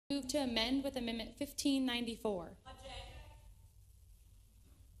Move to amend with Amendment 1594.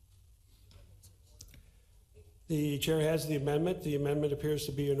 The chair has the amendment. The amendment appears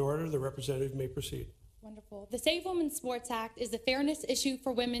to be in order. The representative may proceed. Wonderful. The Save Women's Sports Act is a fairness issue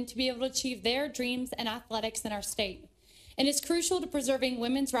for women to be able to achieve their dreams in athletics in our state. And is crucial to preserving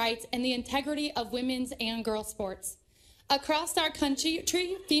women's rights and the integrity of women's and girls' sports. Across our country,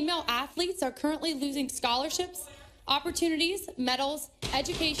 female athletes are currently losing scholarships, opportunities, medals,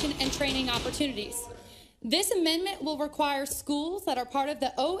 education, and training opportunities. This amendment will require schools that are part of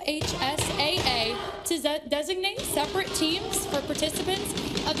the OHSAA to designate separate teams for participants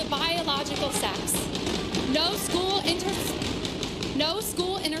of the biological sex. No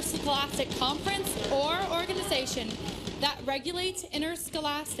school interscholastic conference or organization that regulates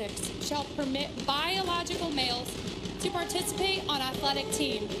interscholastics shall permit biological males to participate on athletic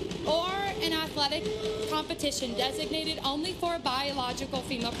team or an athletic competition designated only for biological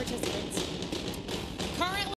female participants.